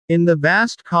In the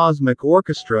vast cosmic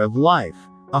orchestra of life,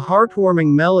 a heartwarming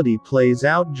melody plays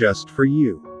out just for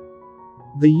you.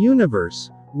 The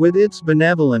universe, with its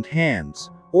benevolent hands,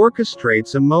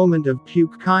 orchestrates a moment of pure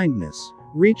kindness,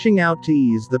 reaching out to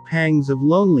ease the pangs of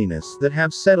loneliness that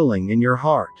have settling in your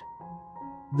heart.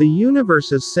 The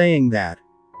universe is saying that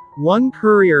one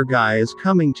courier guy is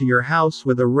coming to your house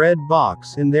with a red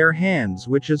box in their hands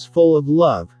which is full of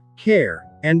love, care,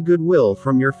 and goodwill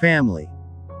from your family.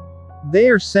 They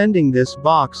are sending this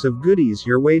box of goodies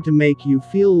your way to make you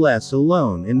feel less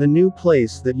alone in the new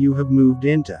place that you have moved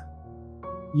into.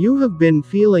 You have been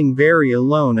feeling very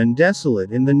alone and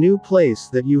desolate in the new place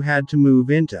that you had to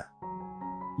move into.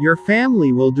 Your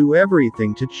family will do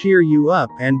everything to cheer you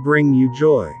up and bring you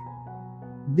joy.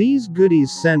 These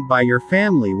goodies sent by your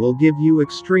family will give you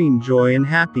extreme joy and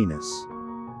happiness.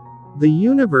 The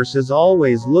universe is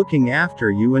always looking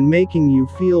after you and making you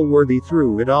feel worthy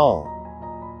through it all.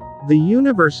 The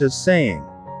universe is saying,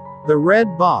 the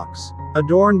red box,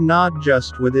 adorned not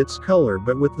just with its color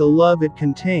but with the love it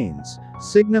contains,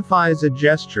 signifies a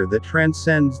gesture that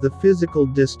transcends the physical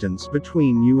distance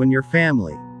between you and your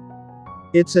family.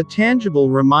 It's a tangible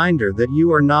reminder that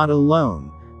you are not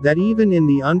alone, that even in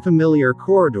the unfamiliar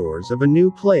corridors of a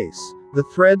new place, the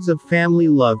threads of family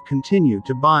love continue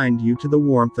to bind you to the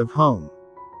warmth of home.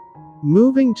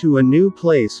 Moving to a new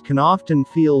place can often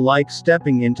feel like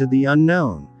stepping into the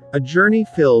unknown, a journey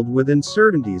filled with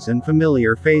uncertainties and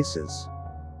familiar faces.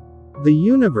 The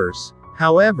universe,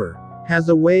 however, has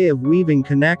a way of weaving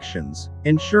connections,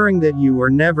 ensuring that you are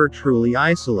never truly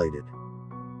isolated.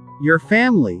 Your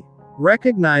family,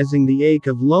 recognizing the ache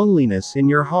of loneliness in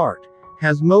your heart,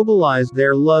 has mobilized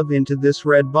their love into this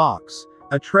red box,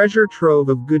 a treasure trove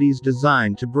of goodies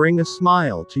designed to bring a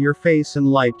smile to your face and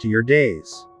light to your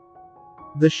days.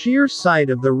 The sheer sight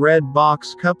of the red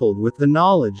box, coupled with the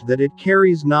knowledge that it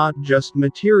carries not just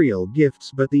material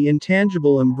gifts but the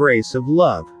intangible embrace of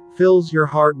love, fills your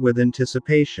heart with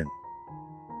anticipation.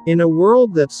 In a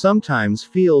world that sometimes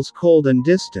feels cold and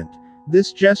distant,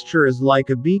 this gesture is like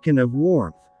a beacon of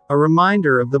warmth, a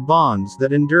reminder of the bonds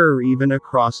that endure even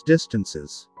across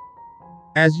distances.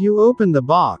 As you open the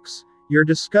box, you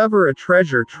discover a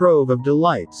treasure trove of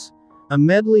delights, a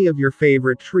medley of your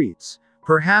favorite treats,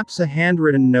 perhaps a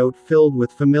handwritten note filled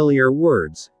with familiar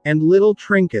words, and little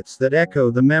trinkets that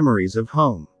echo the memories of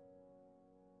home.